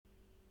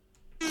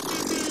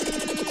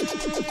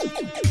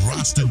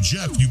Rasta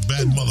Jeff, you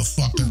bad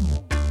motherfucker.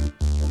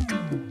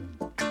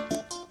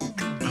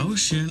 Oh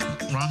shit,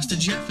 Rasta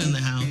Jeff in the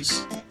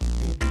house.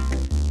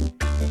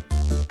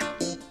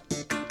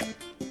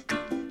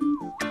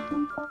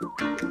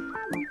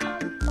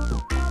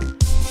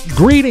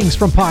 Greetings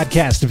from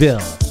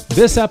Podcastville.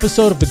 This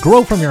episode of the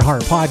Grow From Your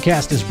Heart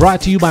podcast is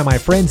brought to you by my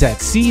friends at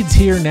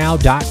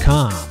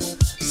SeedsHereNow.com.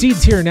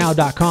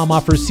 SeedsHereNow.com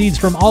offers seeds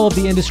from all of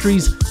the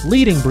industry's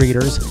leading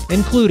breeders,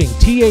 including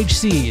TH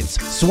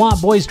Seeds,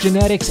 Swamp Boys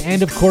Genetics,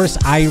 and of course,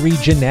 Irie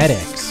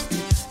Genetics.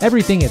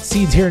 Everything at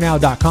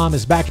SeedsHereNow.com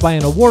is backed by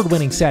an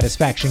award-winning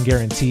satisfaction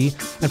guarantee,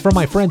 and for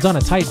my friends on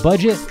a tight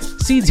budget,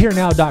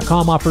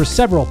 SeedsHereNow.com offers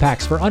several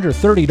packs for under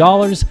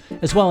 $30,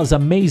 as well as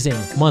amazing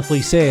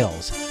monthly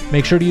sales.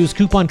 Make sure to use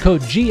coupon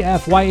code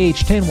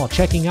GFYH10 while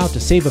checking out to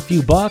save a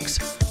few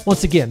bucks.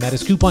 Once again, that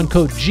is coupon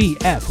code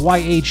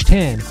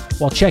GFYH10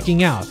 while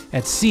checking out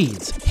at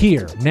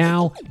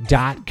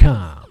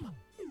SeedsHereNow.com.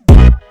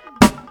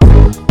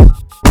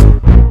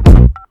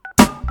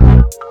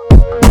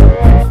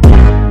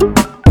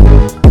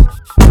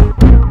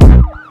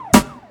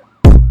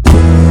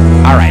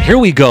 All right, here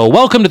we go.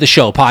 Welcome to the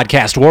show,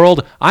 Podcast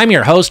World. I'm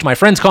your host. My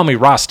friends call me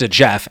Rasta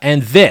Jeff,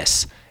 and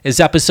this is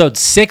episode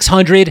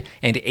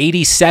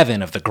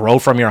 687 of the Grow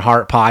From Your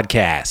Heart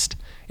podcast.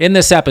 In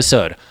this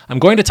episode, I'm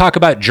going to talk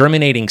about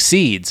germinating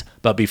seeds,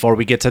 but before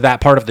we get to that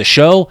part of the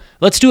show,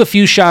 let's do a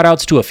few shout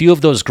outs to a few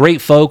of those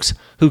great folks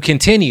who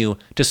continue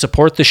to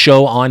support the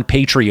show on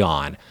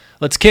Patreon.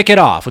 Let's kick it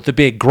off with the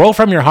big Grow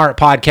From Your Heart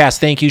podcast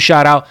thank you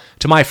shout out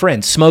to my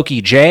friend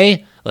Smokey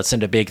J. Let's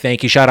send a big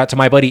thank you shout out to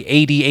my buddy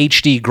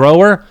ADHD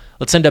Grower.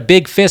 Let's send a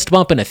big fist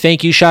bump and a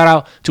thank you shout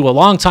out to a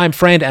longtime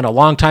friend and a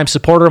longtime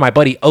supporter, my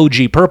buddy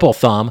OG Purple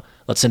Thumb.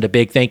 Let's send a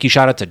big thank you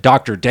shout out to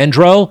Dr.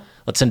 Dendro.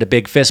 Let's send a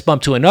big fist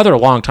bump to another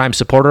longtime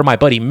supporter, my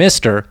buddy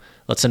Mister.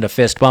 Let's send a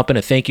fist bump and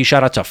a thank you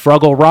shout out to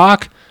Fruggle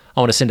Rock.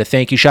 I want to send a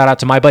thank you shout out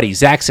to my buddy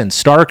Zaxon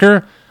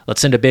Starker.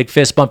 Let's send a big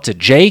fist bump to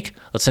Jake.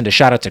 Let's send a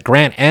shout out to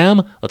Grant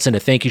M. Let's send a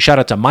thank you shout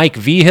out to Mike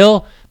V.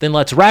 Hill. Then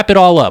let's wrap it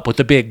all up with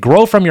the big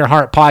Grow From Your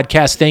Heart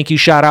podcast thank you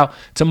shout out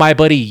to my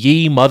buddy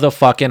Yee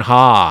Motherfucking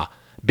Ha.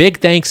 Big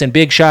thanks and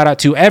big shout out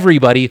to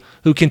everybody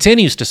who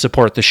continues to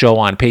support the show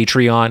on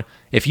Patreon.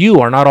 If you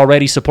are not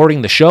already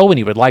supporting the show and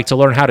you would like to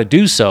learn how to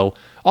do so,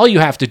 all you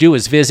have to do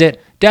is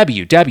visit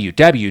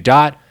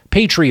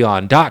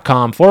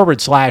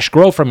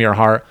www.patreon.com/Grow From Your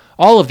Heart.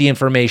 All of the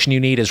information you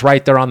need is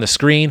right there on the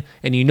screen,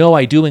 and you know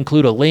I do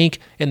include a link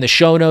in the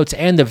show notes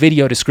and the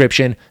video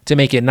description to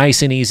make it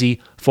nice and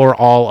easy for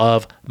all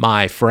of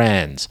my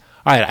friends.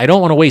 All right, I don't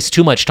want to waste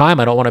too much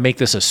time. I don't want to make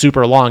this a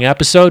super long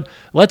episode.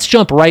 Let's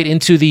jump right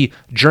into the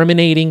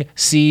germinating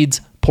seeds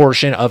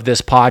portion of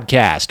this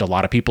podcast. A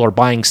lot of people are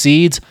buying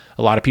seeds.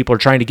 A lot of people are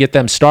trying to get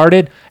them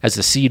started. As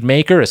a seed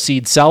maker, a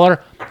seed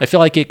seller, I feel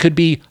like it could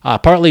be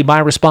partly my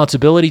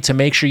responsibility to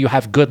make sure you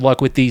have good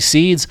luck with these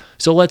seeds.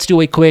 So let's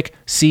do a quick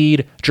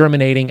seed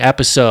germinating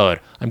episode.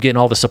 I'm getting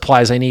all the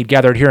supplies I need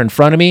gathered here in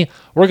front of me.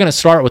 We're going to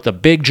start with a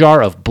big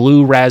jar of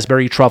blue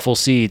raspberry truffle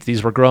seeds.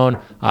 These were grown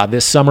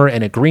this summer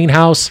in a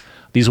greenhouse.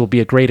 These will be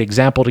a great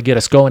example to get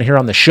us going here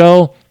on the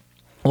show.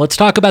 Let's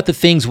talk about the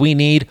things we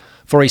need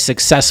for a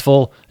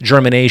successful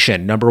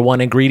germination. Number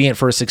one ingredient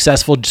for a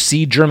successful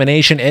seed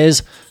germination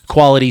is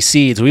quality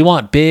seeds. We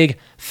want big,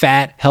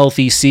 fat,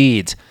 healthy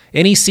seeds.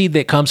 Any seed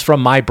that comes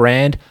from my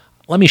brand,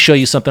 let me show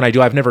you something I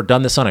do. I've never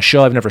done this on a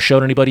show. I've never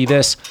showed anybody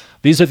this.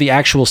 These are the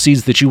actual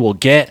seeds that you will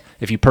get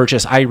if you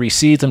purchase Irie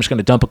seeds. I'm just going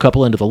to dump a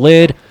couple into the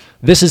lid.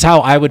 This is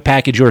how I would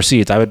package your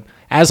seeds.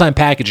 As I'm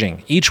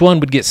packaging, each one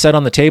would get set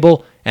on the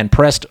table and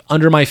pressed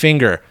under my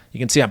finger. You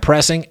can see I'm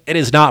pressing. It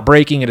is not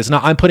breaking.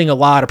 I'm putting a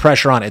lot of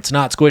pressure on it. It's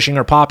not squishing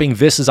or popping.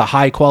 This is a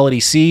high quality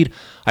seed.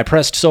 I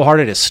pressed so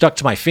hard it is stuck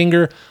to my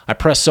finger. I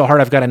pressed so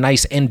hard I've got a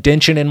nice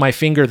indentation in my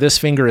finger. This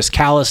finger is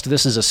calloused.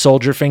 This is a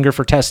soldier finger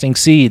for testing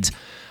seeds.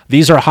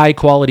 These are high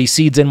quality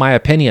seeds in my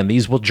opinion.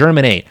 These will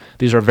germinate.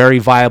 These are very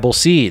viable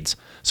seeds.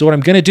 So what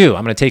I'm going to do,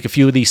 I'm going to take a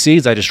few of these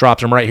seeds. I just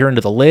dropped them right here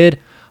into the lid.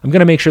 I'm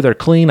going to make sure they're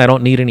clean. I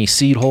don't need any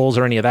seed holes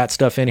or any of that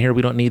stuff in here.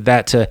 We don't need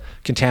that to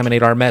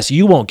contaminate our mess.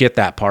 You won't get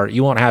that part.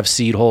 You won't have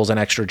seed holes and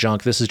extra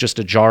junk. This is just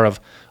a jar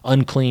of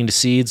uncleaned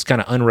seeds, kind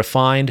of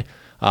unrefined,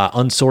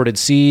 unsorted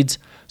seeds.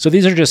 So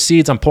these are just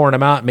seeds. I'm pouring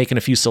them out, making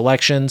a few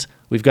selections.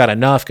 We've got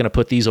enough. Going to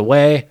put these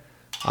away.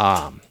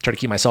 Try to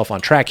keep myself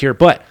on track here,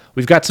 but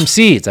we've got some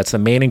seeds. That's the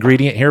main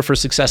ingredient here for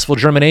successful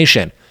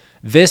germination.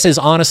 This is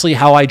honestly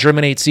how I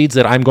germinate seeds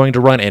that I'm going to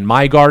run in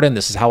my garden.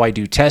 This is how I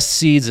do test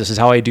seeds. This is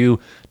how I do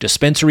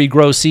dispensary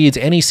grow seeds.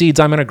 Any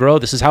seeds I'm going to grow,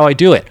 this is how I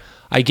do it.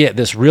 I get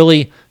this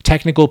really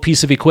technical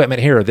piece of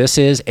equipment here. This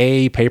is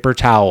a paper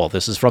towel.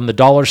 This is from the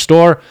dollar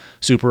store.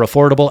 Super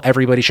affordable.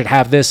 Everybody should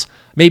have this.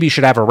 Maybe you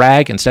should have a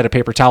rag instead of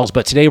paper towels,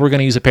 but today we're going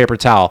to use a paper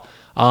towel.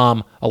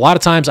 A lot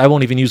of times I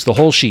won't even use the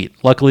whole sheet.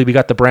 Luckily, we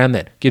got the brand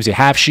that gives you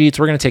half sheets.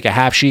 We're going to take a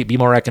half sheet, be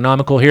more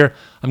economical here.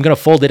 I'm going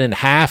to fold it in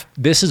half.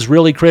 This is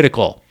really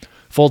critical.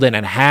 Fold it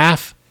in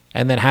half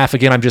and then half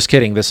again. I'm just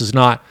kidding. This is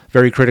not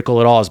very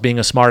critical at all. As being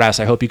a smartass,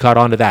 I hope you caught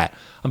on to that.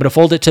 I'm going to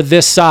fold it to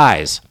this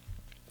size.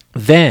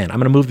 Then I'm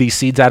going to move these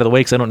seeds out of the way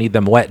because I don't need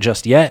them wet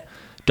just yet.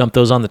 Dump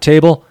those on the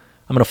table.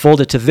 I'm going to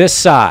fold it to this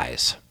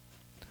size.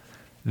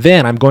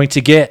 Then I'm going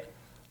to get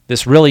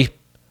this really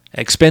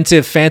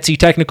expensive, fancy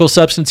technical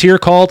substance here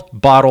called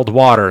bottled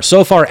water.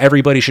 So far,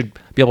 everybody should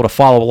be able to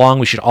follow along.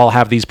 We should all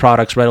have these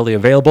products readily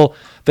available.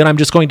 Then I'm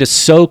just going to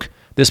soak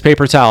this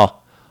paper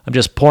towel. I'm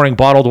just pouring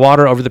bottled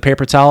water over the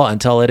paper towel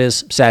until it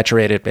is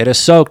saturated. It is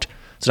soaked.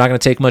 It's not going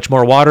to take much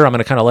more water. I'm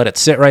going to kind of let it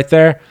sit right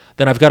there.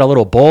 Then I've got a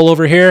little bowl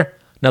over here.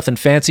 Nothing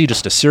fancy,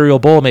 just a cereal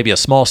bowl, maybe a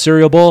small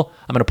cereal bowl.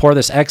 I'm going to pour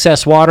this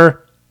excess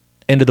water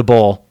into the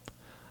bowl.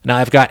 Now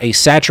I've got a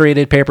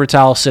saturated paper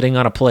towel sitting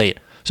on a plate.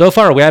 So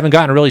far, we haven't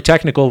gotten really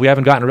technical. We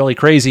haven't gotten really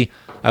crazy.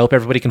 I hope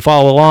everybody can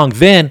follow along.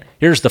 Then,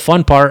 here's the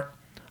fun part.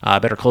 I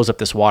better close up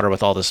this water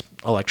with all this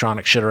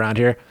electronic shit around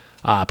here.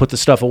 Put the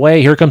stuff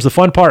away. Here comes the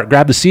fun part.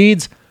 Grab the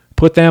seeds.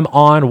 Put them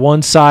on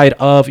one side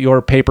of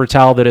your paper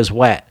towel that is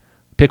wet.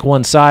 Pick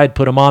one side.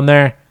 Put them on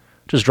there.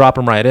 Just drop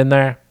them right in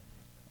there.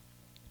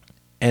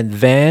 And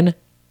then,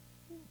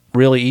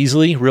 really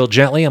easily, real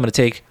gently, I'm going to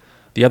take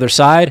the other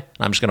side.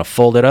 And I'm just going to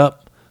fold it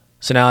up.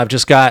 So now I've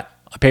just got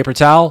a paper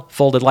towel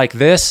folded like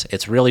this.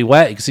 It's really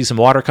wet. You can see some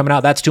water coming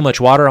out. That's too much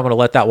water. I'm going to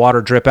let that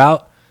water drip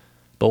out.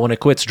 But when it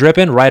quits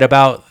dripping, right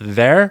about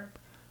there,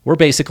 we're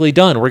basically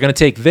done. We're going to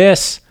take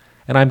this,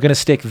 and I'm going to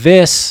stick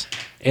this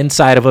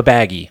inside of a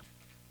baggie.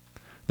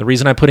 The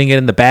reason I'm putting it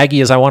in the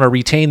baggie is I want to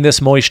retain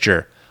this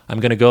moisture.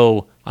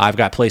 I've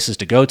got places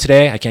to go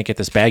today. I can't get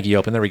this baggie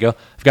open. There we go.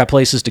 I've got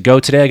places to go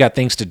today. I got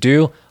things to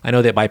do. I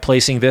know that by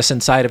placing this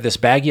inside of this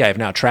baggie, I've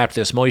now trapped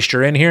this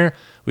moisture in here.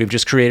 We've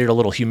just created a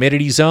little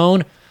humidity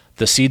zone.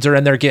 The seeds are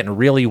in there getting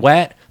really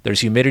wet. There's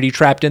humidity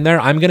trapped in there.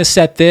 I'm going to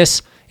set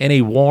this in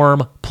a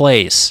warm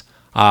place.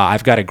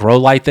 I've got a grow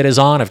light that is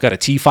on. I've got a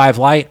T5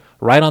 light.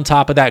 Right on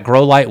top of that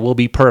grow light will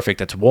be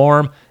perfect. It's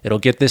warm. It'll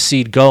get this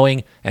seed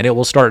going, and it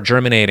will start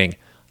germinating.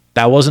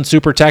 That wasn't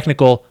super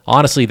technical.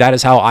 Honestly, that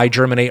is how I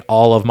germinate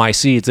all of my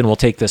seeds. And we'll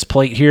take this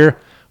plate here.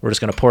 We're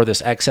just going to pour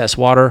this excess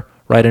water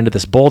right into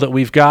this bowl that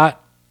we've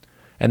got.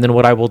 And then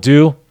what I will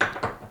do,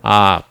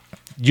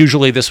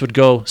 usually this would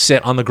go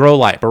sit on the grow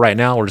light, but right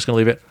now we're just going to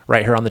leave it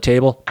right here on the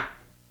table.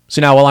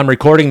 So now while I'm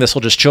recording, this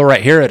will just chill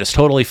right here. It is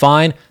totally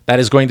fine. That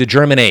is going to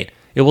germinate.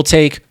 It will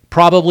take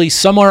probably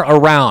somewhere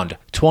around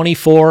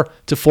 24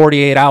 to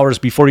 48 hours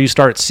before you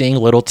start seeing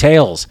little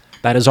tails.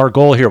 That is our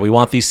goal here. We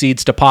want these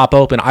seeds to pop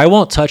open. I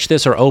won't touch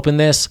this or open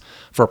this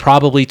for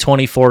probably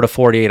 24 to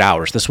 48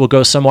 hours. This will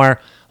go somewhere.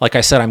 Like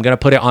I said, I'm going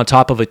to put it on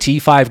top of a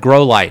T5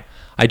 grow light.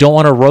 I don't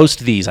want to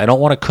roast these. I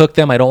don't want to cook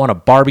them. I don't want to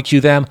barbecue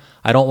them.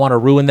 I don't want to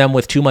ruin them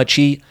with too much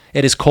heat.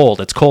 It is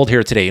cold. It's cold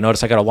here today. You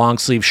notice I got a long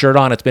sleeve shirt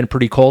on. It's been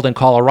pretty cold in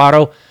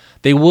Colorado.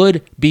 They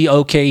would be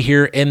okay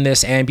here in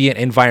this ambient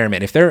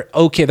environment. If they're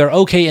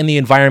okay in the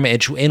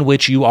environment in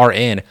which you are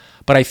in.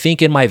 But I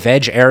think in my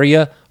veg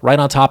area, right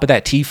on top of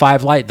that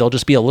T5 light, they'll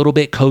just be a little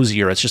bit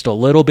cozier. It's just a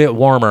little bit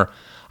warmer.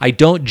 I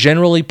don't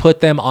generally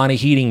put them on a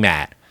heating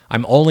mat.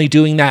 I'm only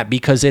doing that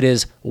because it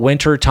is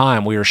winter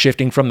time. We are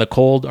shifting from the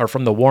cold or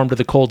from the warm to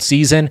the cold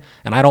season,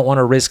 and I don't want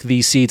to risk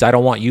these seeds. I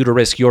don't want you to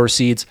risk your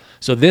seeds.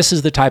 So this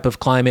is the type of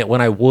climate when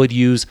I would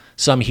use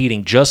some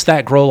heating. Just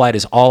that grow light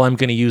is all I'm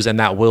going to use, and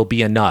that will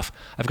be enough.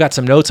 I've got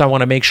some notes I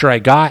want to make sure I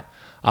got.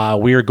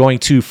 We are going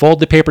to fold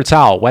the paper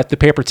towel, wet the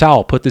paper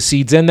towel, put the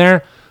seeds in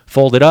there,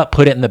 fold it up,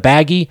 put it in the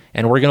baggie,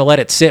 and we're going to let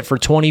it sit for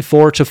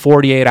 24 to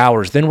 48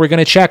 hours. Then we're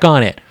going to check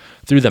on it.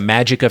 Through the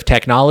magic of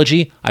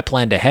technology, I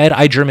planned ahead.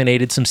 I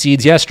germinated some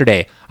seeds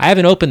yesterday. I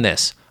haven't opened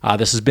this.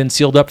 This has been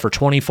sealed up for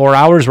 24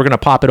 hours. We're going to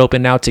pop it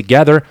open now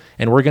together,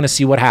 and we're going to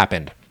see what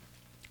happened.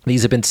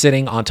 These have been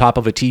sitting on top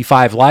of a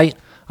T5 light,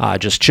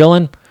 just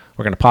chilling.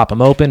 We're going to pop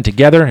them open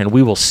together, and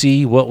we will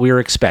see what we're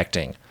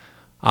expecting.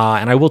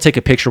 And I will take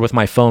a picture with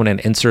my phone and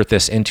insert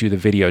this into the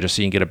video just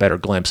so you can get a better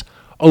glimpse.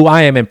 Oh,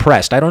 I am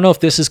impressed. I don't know if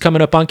this is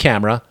coming up on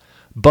camera,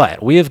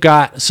 but we have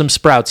got some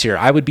sprouts here.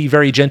 I would be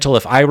very gentle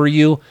if I were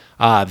you.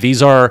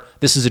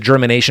 This is a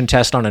germination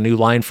test on a new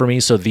line for me,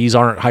 so these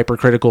aren't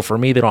hypercritical for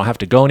me. They don't have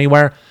to go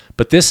anywhere.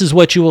 But this is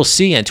what you will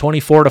see in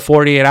 24 to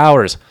 48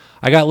 hours.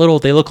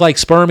 They look like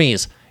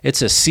spermies.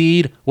 It's a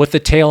seed with the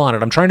tail on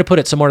it. I'm trying to put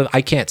it somewhere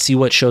I can't see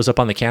what shows up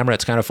on the camera.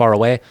 It's kind of far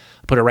away.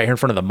 Put it right here in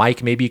front of the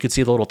mic. Maybe you could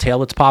see the little tail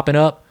that's popping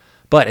up.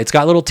 But it's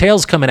got little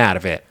tails coming out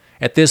of it.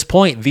 At this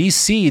point, these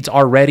seeds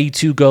are ready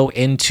to go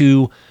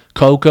into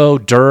cocoa,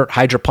 dirt,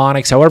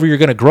 hydroponics, however you're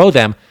going to grow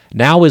them.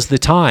 Now is the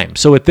time.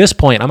 So at this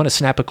point, I'm going to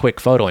snap a quick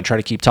photo and try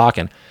to keep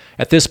talking.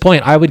 At this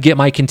point, I would get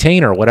my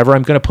container, whatever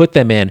I'm going to put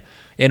them in.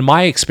 In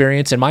my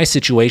experience, in my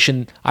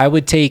situation, I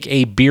would take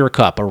a beer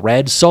cup, a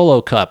red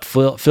Solo cup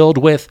filled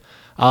with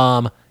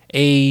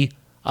a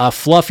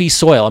fluffy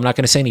soil. I'm not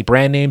going to say any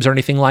brand names or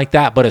anything like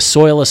that, but a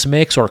soilless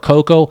mix or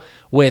cocoa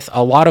with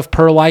a lot of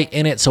perlite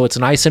in it so it's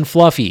nice and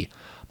fluffy.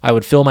 I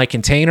would fill my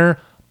container.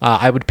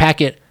 I would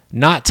pack it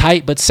not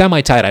tight, but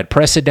semi-tight. I'd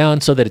press it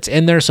down so that it's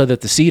in there so that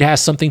the seed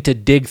has something to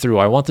dig through.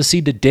 I want the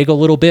seed to dig a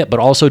little bit, but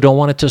also don't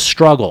want it to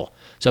struggle.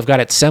 So I've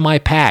got it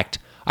semi-packed.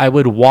 I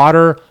would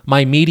water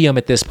my medium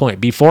at this point.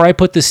 Before I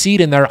put the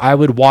seed in there, I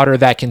would water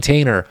that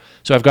container.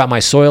 So I've got my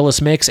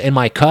soilless mix in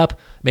my cup.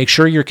 Make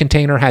sure your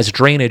container has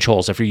drainage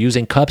holes. If you're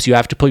using cups, you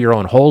have to put your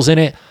own holes in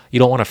it. You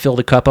don't want to fill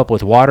the cup up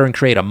with water and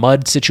create a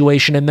mud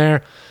situation in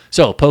there.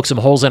 So poke some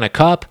holes in a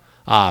cup,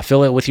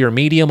 fill it with your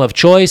medium of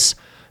choice,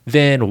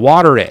 then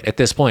water it at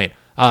this point.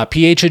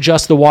 pH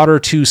adjust the water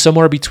to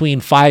somewhere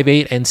between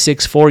 5.8 and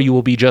 6.4. You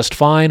will be just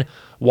fine.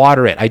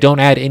 Water it. I don't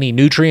add any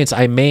nutrients.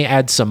 I may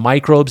add some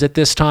microbes at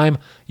this time.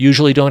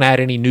 Usually don't add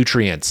any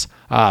nutrients.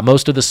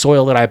 Most of the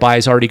soil that I buy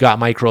has already got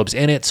microbes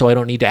in it, so I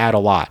don't need to add a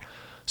lot.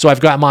 So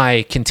I've got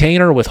my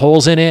container with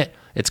holes in it.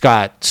 It's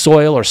got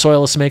soil or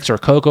soilless mix or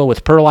cocoa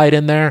with perlite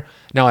in there.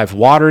 Now I've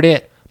watered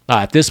it.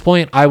 At this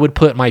point, I would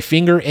put my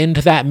finger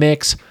into that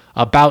mix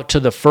about to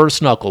the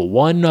first knuckle.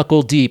 1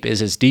 knuckle deep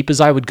is as deep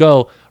as I would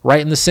go, right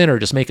in the center.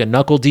 Just make a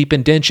knuckle deep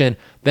indention.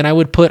 Then I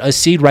would put a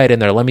seed right in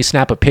there. Let me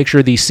snap a picture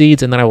of these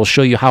seeds, and then I will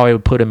show you how I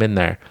would put them in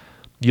there.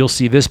 You'll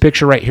see this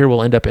picture right here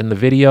will end up in the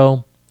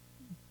video.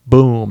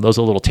 Boom, those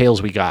are little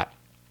tails we got.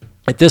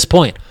 At this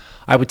point,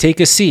 I would take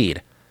a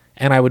seed,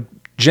 and I would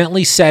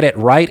gently set it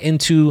right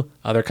into,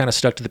 they're kind of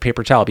stuck to the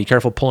paper towel. Be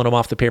careful pulling them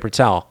off the paper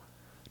towel.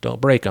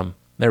 Don't break them.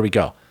 There we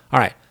go. All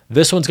right.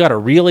 This one's got a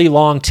really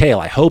long tail.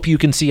 I hope you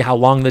can see how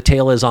long the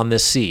tail is on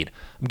this seed.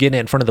 I'm getting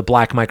it in front of the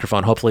black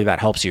microphone. Hopefully that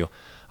helps you.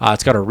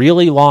 It's got a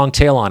really long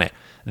tail on it.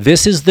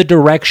 This is the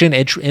direction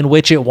in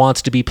which it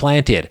wants to be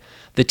planted.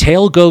 The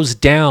tail goes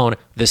down,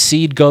 the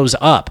seed goes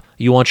up.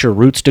 You want your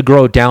roots to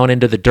grow down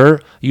into the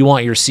dirt. You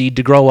want your seed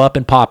to grow up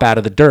and pop out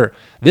of the dirt.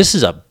 This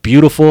is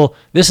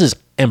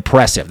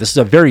impressive. This is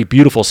a very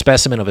beautiful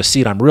specimen of a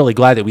seed. I'm really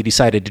glad that we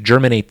decided to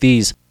germinate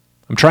these.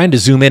 I'm trying to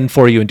zoom in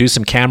for you and do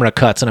some camera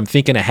cuts, and I'm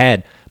thinking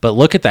ahead, but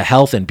look at the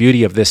health and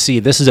beauty of this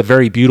seed. This is a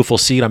very beautiful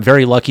seed. I'm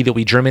very lucky that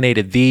we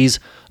germinated these.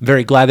 I'm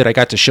very glad that I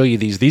got to show you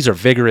these. These are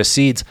vigorous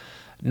seeds.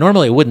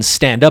 Normally it wouldn't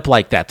stand up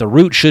like that. The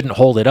root shouldn't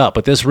hold it up,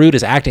 but this root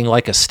is acting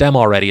like a stem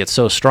already. It's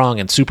so strong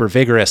and super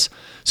vigorous.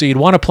 So you'd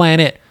want to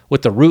plant it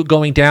with the root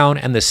going down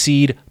and the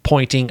seed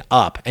pointing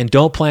up, and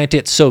don't plant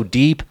it so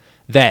deep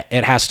that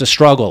it has to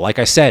struggle. Like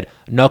I said,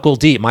 knuckle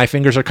deep. My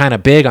fingers are kind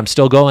of big. I'm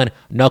still going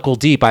knuckle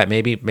deep.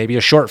 Maybe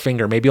a short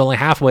finger, maybe only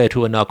halfway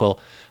to a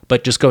knuckle,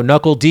 but just go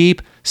knuckle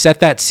deep,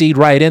 set that seed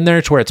right in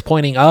there to where it's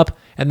pointing up,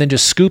 and then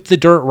just scoop the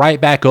dirt right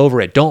back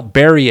over it. Don't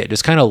bury it.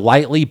 Just kind of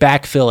lightly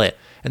backfill it.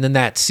 And then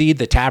that seed,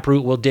 the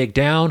taproot will dig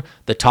down,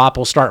 the top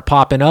will start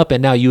popping up,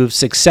 and now you have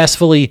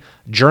successfully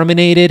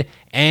germinated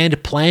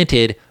and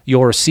planted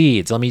your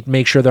seeds. Let me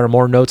make sure there are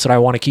more notes that I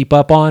want to keep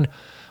up on.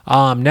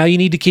 Now you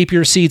need to keep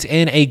your seedlings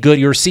in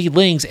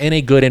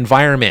a good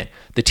environment.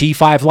 The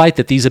T5 light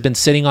that these have been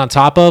sitting on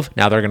top of,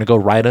 now they're going to go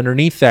right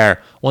underneath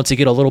there. Once they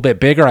get a little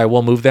bit bigger, I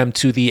will move them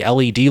to the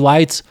LED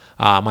lights.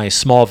 My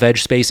small veg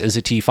space is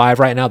a T5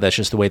 right now. That's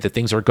just the way that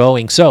things are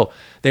going. So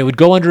they would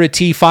go under a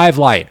T5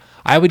 light.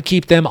 I would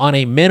keep them on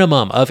a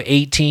minimum of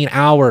 18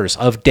 hours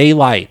of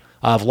daylight,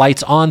 of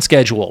lights on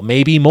schedule,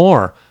 maybe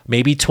more,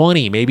 maybe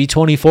 20, maybe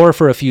 24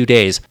 for a few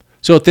days.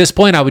 So at this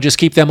point, I would just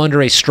keep them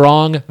under a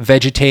strong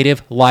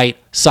vegetative light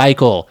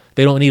cycle.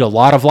 They don't need a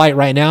lot of light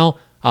right now.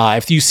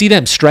 If you see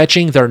them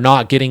stretching, they're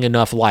not getting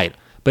enough light.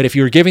 But if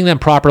you're giving them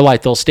proper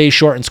light, they'll stay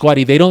short and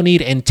squatty. They don't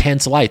need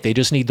intense light. They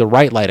just need the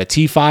right light. A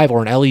T5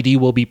 or an LED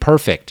will be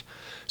perfect.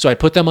 So I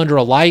put them under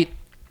a light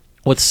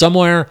with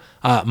somewhere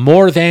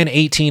more than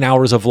 18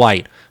 hours of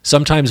light.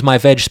 Sometimes my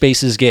veg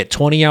spaces get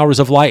 20 hours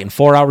of light and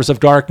 4 hours of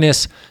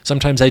darkness.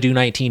 Sometimes I do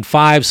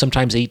 19.5,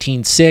 sometimes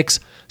 18.6.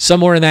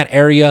 Somewhere in that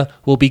area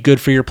will be good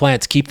for your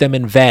plants. Keep them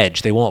in veg.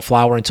 They won't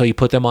flower until you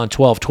put them on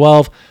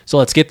 12.12. So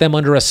let's get them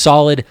under a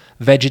solid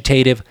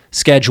vegetative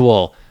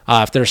schedule.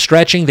 If they're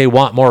stretching, they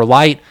want more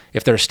light.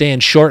 If they're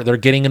staying short, they're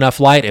getting enough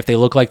light. If they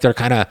look like they're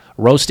kind of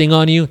roasting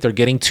on you, they're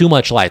getting too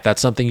much light.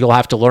 That's something you'll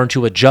have to learn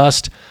to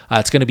adjust.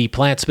 It's going to be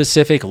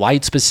plant-specific,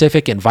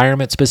 light-specific,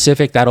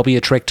 environment-specific. That'll be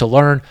a trick to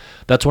learn.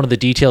 That's one of the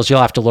details you'll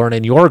have to learn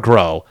in your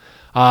grow.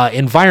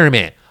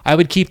 Environment. I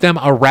would keep them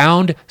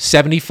around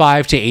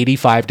 75 to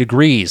 85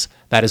 degrees.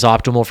 That is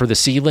optimal for the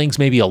seedlings.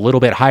 Maybe a little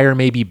bit higher,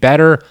 maybe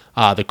better.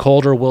 The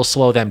colder will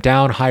slow them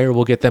down. Higher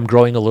will get them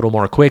growing a little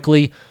more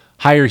quickly.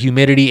 Higher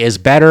humidity is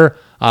better.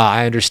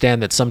 I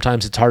understand that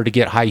sometimes it's hard to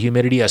get high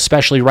humidity,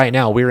 especially right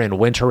now. We're in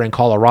winter in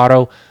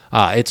Colorado.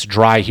 It's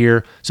dry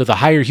here. So the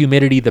higher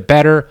humidity, the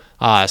better.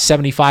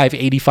 75,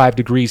 85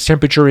 degrees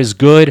temperature is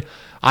good.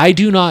 I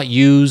do not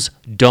use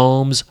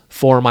domes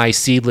for my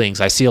seedlings.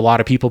 I see a lot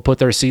of people put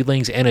their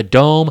seedlings in a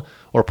dome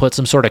or put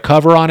some sort of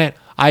cover on it.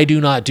 I do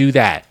not do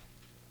that.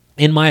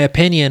 In my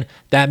opinion,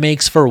 that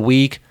makes for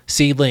weak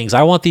seedlings.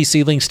 I want these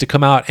seedlings to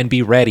come out and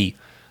be ready.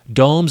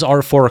 Domes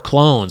are for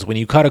clones. When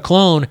you cut a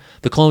clone,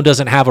 the clone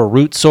doesn't have a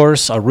root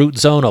source, a root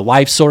zone, a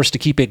life source to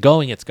keep it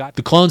going.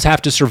 The clones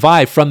have to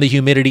survive from the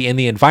humidity in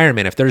the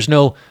environment. If there's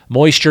no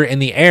moisture in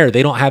the air,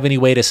 they don't have any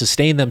way to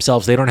sustain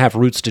themselves. They don't have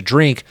roots to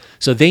drink.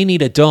 So they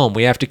need a dome.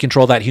 We have to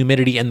control that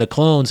humidity in the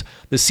clones.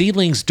 The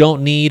seedlings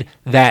don't need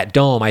that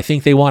dome. I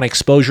think they want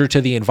exposure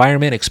to the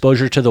environment,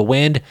 exposure to the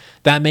wind.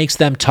 That makes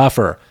them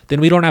tougher. Then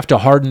we don't have to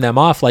harden them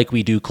off like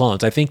we do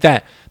clones. I think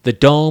that The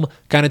dome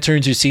kind of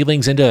turns your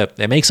seedlings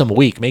it makes them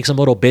weak, makes them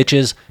little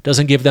bitches,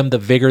 doesn't give them the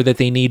vigor that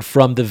they need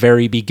from the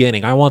very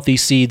beginning. I want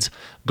these seeds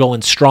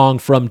going strong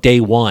from day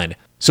one.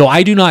 So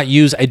I do not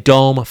use a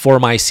dome for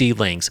my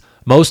seedlings.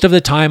 Most of the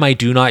time, I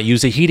do not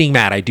use a heating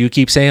mat. I do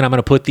keep saying I'm going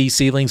to put these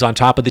seedlings on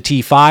top of the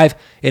T5.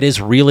 It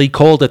is really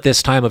cold at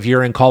this time of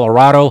year in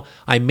Colorado.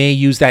 I may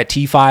use that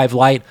T5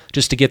 light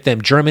just to get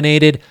them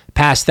germinated.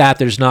 Past that,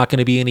 there's not going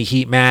to be any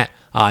heat mat,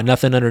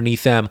 nothing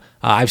underneath them.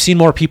 I've seen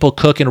more people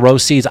cook and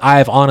roast seeds. I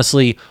have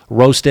honestly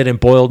roasted and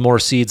boiled more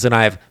seeds than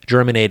I've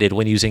germinated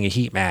when using a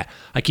heat mat.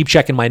 I keep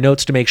checking my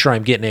notes to make sure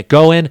I'm getting it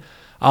going.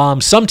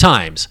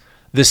 Sometimes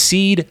the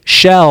seed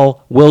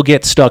shell will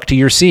get stuck to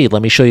your seed.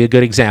 Let me show you a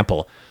good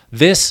example.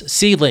 This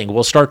seedling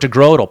will start to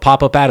grow. It'll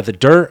pop up out of the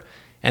dirt,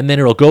 and then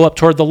it'll go up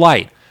toward the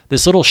light.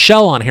 This little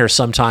shell on here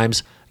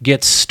sometimes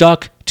gets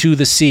stuck to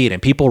the seed,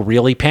 and people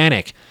really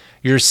panic.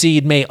 Your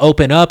seed may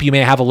open up. You may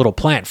have a little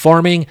plant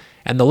forming,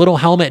 and the little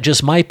helmet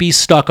just might be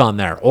stuck on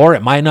there, or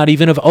it might not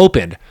even have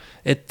opened.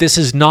 This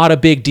is not a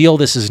big deal.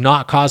 This is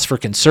not cause for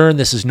concern.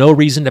 This is no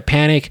reason to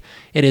panic.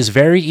 It is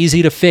very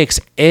easy to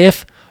fix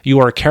if you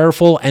are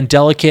careful and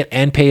delicate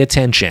and pay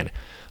attention.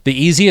 The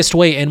easiest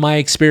way in my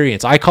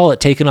experience, I call it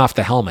taking off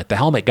the helmet. The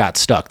helmet got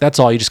stuck. That's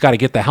all. You just got to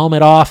get the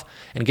helmet off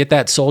and get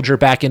that soldier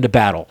back into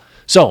battle.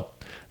 So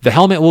the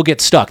helmet will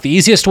get stuck. The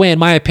easiest way, in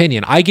my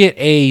opinion, I get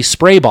a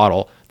spray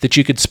bottle that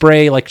you could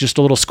spray, like just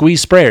a little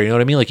squeeze sprayer. You know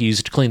what I mean? Like you use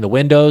it to clean the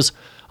windows.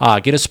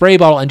 Get a spray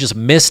bottle and just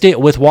mist it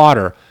with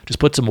water. Just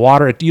put some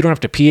water. You don't have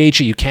to pH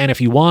it. You can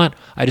if you want.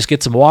 I just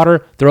get some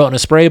water, throw it in a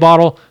spray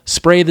bottle,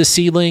 spray the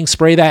seedling,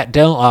 spray that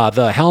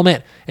the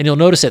helmet, and you'll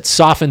notice it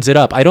softens it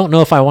up. I don't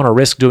know if I want to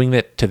risk doing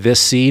that to this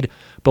seed,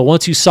 but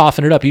once you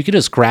soften it up, you can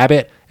just grab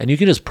it and you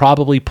can just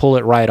probably pull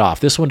it right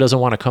off. This one doesn't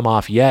want to come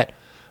off yet,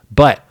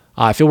 but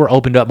if it were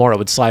opened up more, it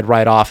would slide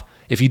right off.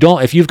 If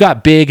you've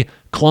got big,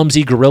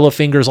 clumsy gorilla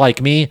fingers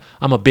like me,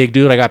 I'm a big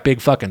dude, I got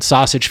big fucking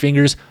sausage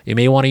fingers, you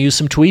may want to use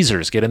some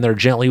tweezers. Get in there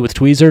gently with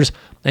tweezers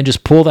and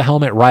just pull the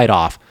helmet right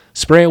off.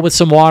 Spray it with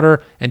some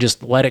water and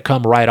just let it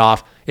come right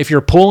off. If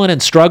you're pulling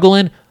and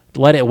struggling,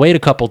 let it wait a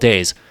couple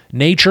days.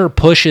 Nature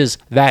pushes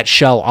that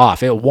shell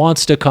off. It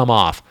wants to come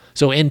off.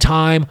 So in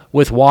time,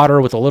 with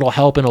water, with a little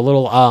help and a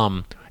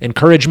little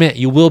encouragement,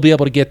 you will be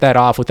able to get that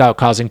off without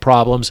causing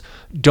problems.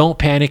 Don't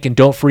panic and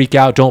don't freak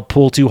out. Don't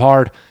pull too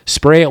hard.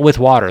 Spray it with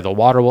water. The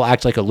water will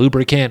act like a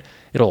lubricant.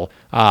 It'll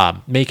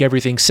make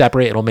everything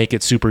separate. It'll make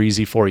it super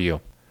easy for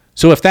you.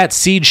 So if that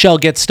seed shell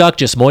gets stuck,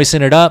 just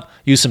moisten it up.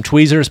 Use some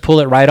tweezers, pull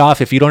it right off.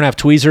 If you don't have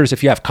tweezers,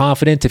 if you have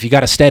confidence, if you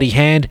got a steady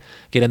hand,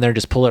 get in there and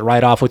just pull it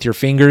right off with your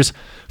fingers.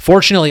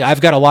 Fortunately, I've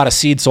got a lot of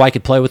seeds so I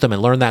could play with them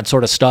and learn that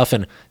sort of stuff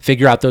and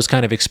figure out those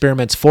kind of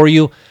experiments for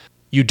you.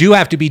 You do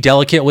have to be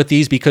delicate with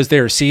these because they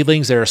are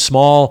seedlings. They're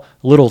small,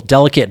 little,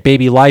 delicate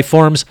baby life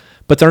forms,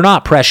 but they're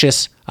not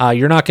precious.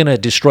 You're not going to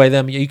destroy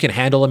them. You can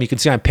handle them. You can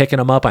see I'm picking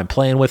them up. I'm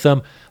playing with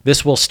them.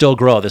 This will still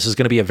grow. This is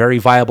going to be a very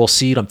viable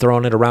seed. I'm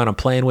throwing it around. I'm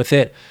playing with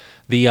it.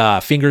 The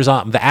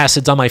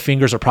acids on my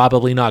fingers are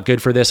probably not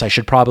good for this. I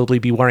should probably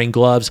be wearing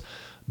gloves,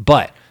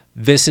 but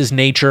this is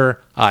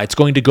nature. It's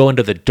going to go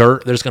into the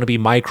dirt. There's going to be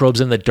microbes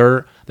in the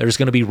dirt. There's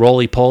going to be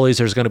roly-polies.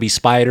 There's going to be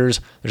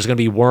spiders. There's going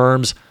to be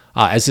worms.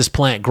 As this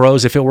plant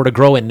grows, if it were to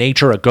grow in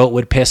nature, a goat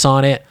would piss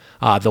on it.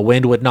 The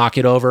wind would knock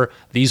it over.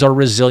 These are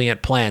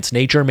resilient plants.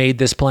 Nature made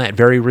this plant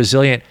very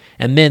resilient.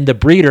 And then the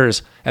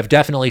breeders have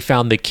definitely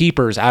found the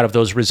keepers out of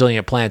those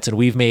resilient plants, and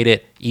we've made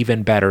it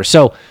even better.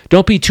 So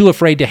don't be too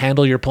afraid to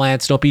handle your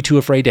plants. Don't be too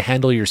afraid to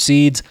handle your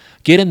seeds.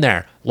 Get in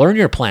there. Learn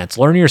your plants.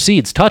 Learn your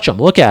seeds. Touch them.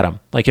 Look at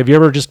them. Like, have you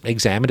ever just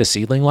examined a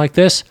seedling like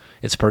this?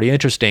 It's pretty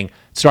interesting. It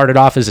started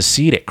off as a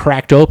seed. It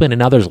cracked open, and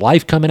now there's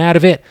life coming out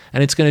of it,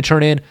 and it's going to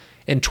turn in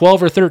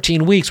 12 or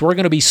 13 weeks, we're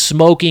going to be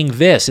smoking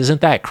this.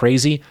 Isn't that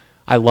crazy?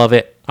 I love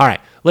it. All right,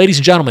 ladies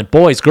and gentlemen,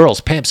 boys, girls,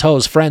 pimps,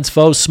 hoes, friends,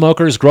 foes,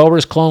 smokers,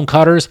 growers, clone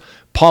cutters,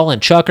 pollen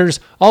chuckers,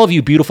 all of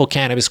you beautiful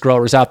cannabis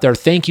growers out there,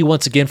 thank you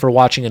once again for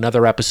watching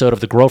another episode of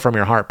the Grow From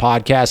Your Heart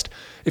podcast.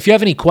 If you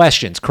have any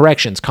questions,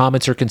 corrections,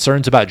 comments, or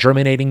concerns about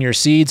germinating your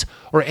seeds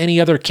or any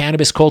other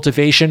cannabis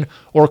cultivation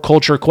or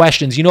culture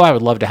questions, you know I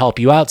would love to help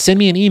you out. Send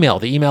me an email.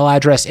 The email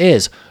address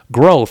is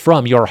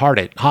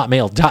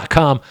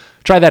growfromyourheart@hotmail.com.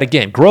 Try that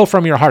again,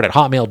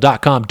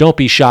 growfromyourheart@hotmail.com. Don't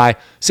be shy.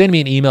 Send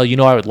me an email. You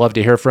know I would love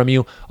to hear from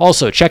you.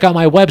 Also, check out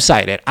my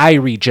website at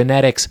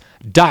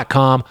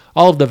iriegenetics.com.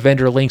 All of the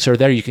vendor links are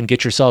there. You can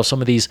get yourself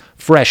some of these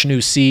fresh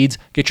new seeds,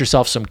 get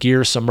yourself some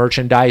gear, some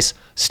merchandise.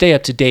 Stay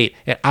up to date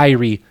at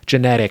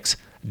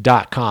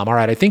iriegenetics.com. All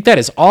right, I think that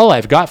is all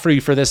I've got for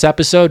you for this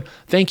episode.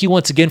 Thank you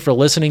once again for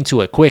listening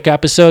to a quick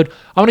episode.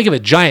 I want to give a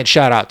giant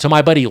shout out to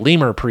my buddy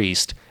Lemur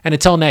Priest. And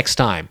until next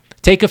time,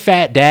 take a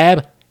fat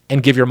dab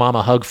and give your mom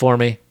a hug for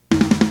me.